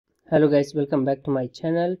Hello guys, welcome back to my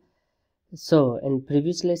channel. So in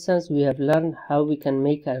previous lessons we have learned how we can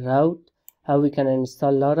make a route, how we can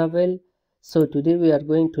install Laravel. So today we are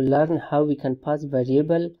going to learn how we can pass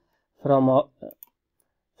variable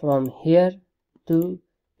from here to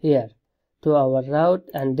here to our route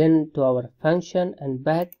and then to our function and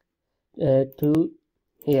back to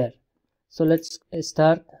here. So let's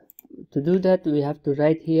start. To do that we have to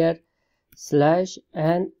write here slash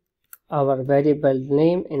and our variable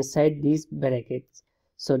name inside these brackets.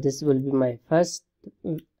 So this will be my first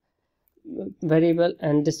variable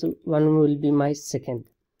and this one will be my second.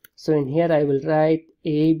 So in here I will write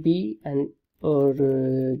a, b, and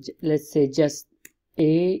let's say just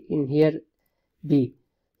a, in here b.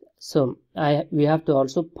 So we have to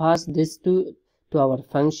also pass this to our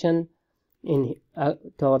function to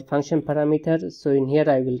our function parameter. So in here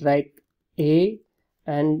I will write a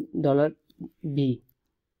and $b.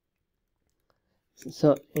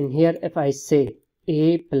 So in here if I say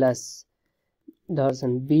a plus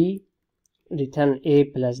 $b, return a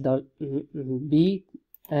plus $b,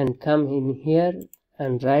 and come in here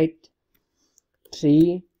and write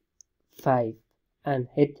 3 5 and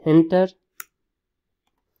hit enter,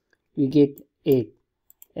 we get 8.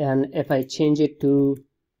 And if I change it to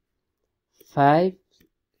 5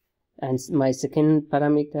 and my second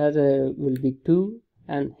parameter will be 2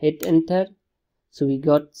 and hit enter, so we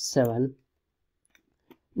got 7.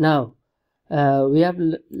 Now we have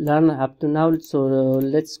learned up to now, so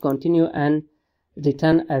let's continue and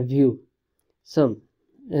return a view. So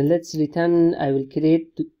let's return, I will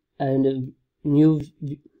create a new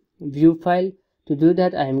view file. To do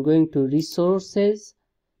that I am going to resources,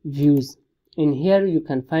 views. In here you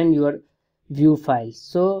can find your view file.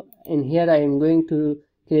 So in here I am going to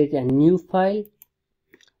create a new file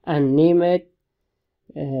and name it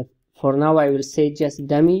for now I will say just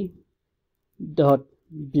dummy.blade.php.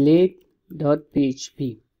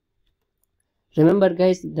 Remember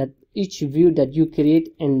guys that each view that you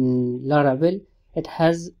create in Laravel, it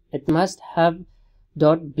must have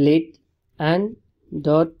 .blade and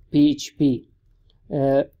 .php.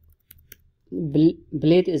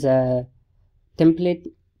 Blade is a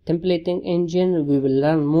templating engine. We will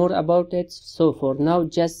learn more about it. So for now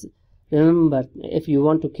just remember, if you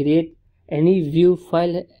want to create any view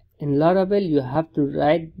file in Laravel, you have to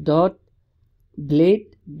write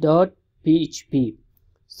 .blade.php.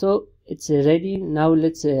 so it's ready. Now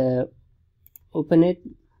let's open it,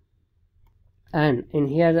 and in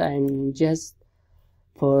here I'm just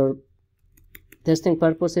for testing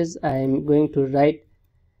purposes I'm going to write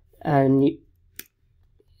and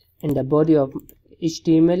in the body of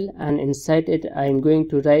HTML, and inside it I'm going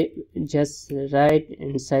to write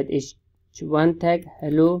inside h1 tag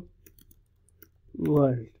hello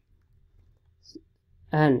world,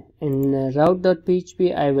 and in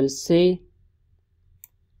route.php I will say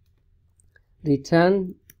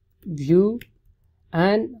return view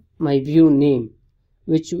and my view name,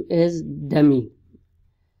 which is dummy.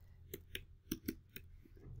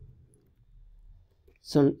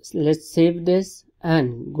 So let's save this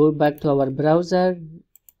and go back to our browser,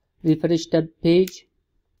 refresh the page.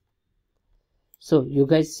 So you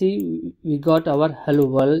guys see we got our hello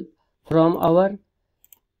world from our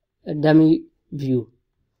dummy view.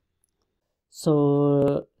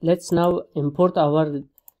 So let's now import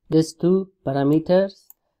these two parameters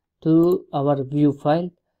to our view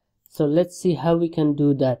file. So let's see how we can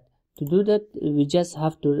do that. To do that we just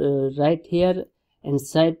have to write here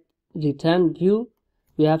inside return view,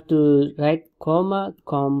 we have to write comma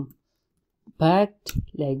compact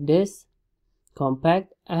like this,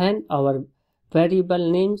 compact, and our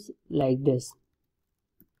variable names like this.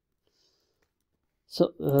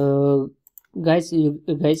 So guys, you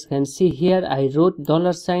guys can see here I wrote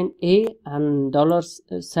 $A and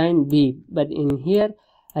 $B, but in here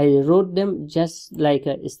I wrote them just like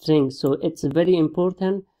a string. So it's very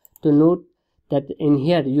important to note that in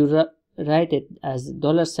here you write it as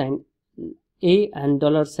 $A and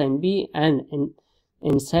 $B, and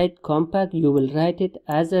inside compact you will write it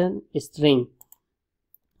as a string.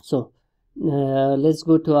 So let's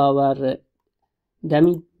go to our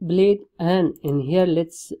dummy blade, and in here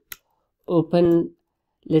let's print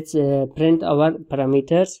our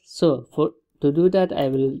parameters. So to do that I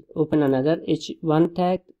will open another h1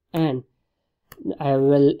 tag, and I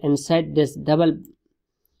will inside this double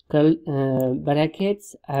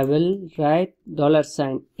brackets I will write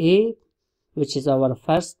 $A, which is our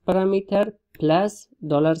first parameter, plus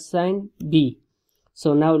 $B.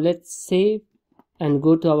 So now let's save and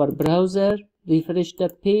go to our browser, refresh the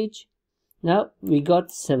page. Now we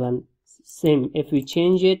got 7. Same if we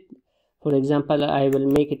change it For example, I will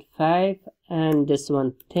make it 5 and this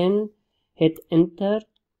one 10, hit enter,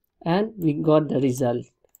 and we got the result.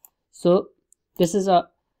 So this is the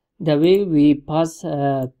way we pass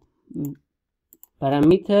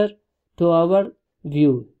parameter to our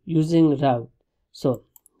view using route. So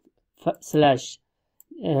slash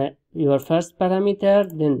your first parameter,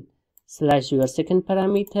 then slash your second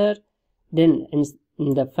parameter, then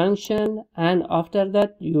in the function, and after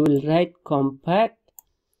that you will write compact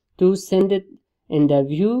to send it in the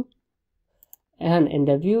view, and in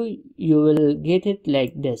the view you will get it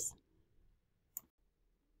like this.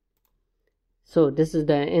 So this is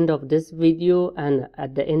the end of this video, and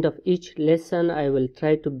at the end of each lesson I will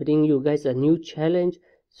try to bring you guys a new challenge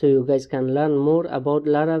so you guys can learn more about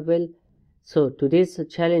Laravel. So today's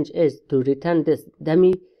challenge is to return this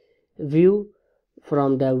dummy view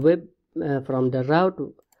from the web from the route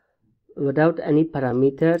without any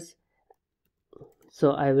parameters.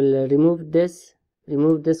 So I will remove this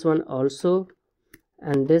one also,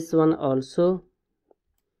 and this one also,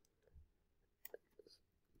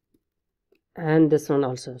 and this one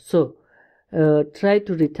also. So try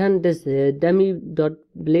to return this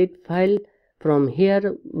dummy.blade file from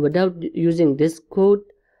here without using this code,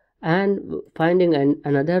 and finding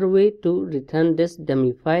another way to return this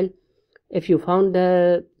dummy file. If you found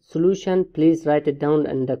the solution, please write it down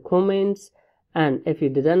in the comments, and if you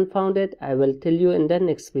didn't found it, I will tell you in the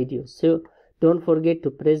next video. So don't forget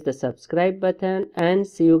to press the subscribe button, and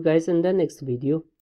see you guys in the next video.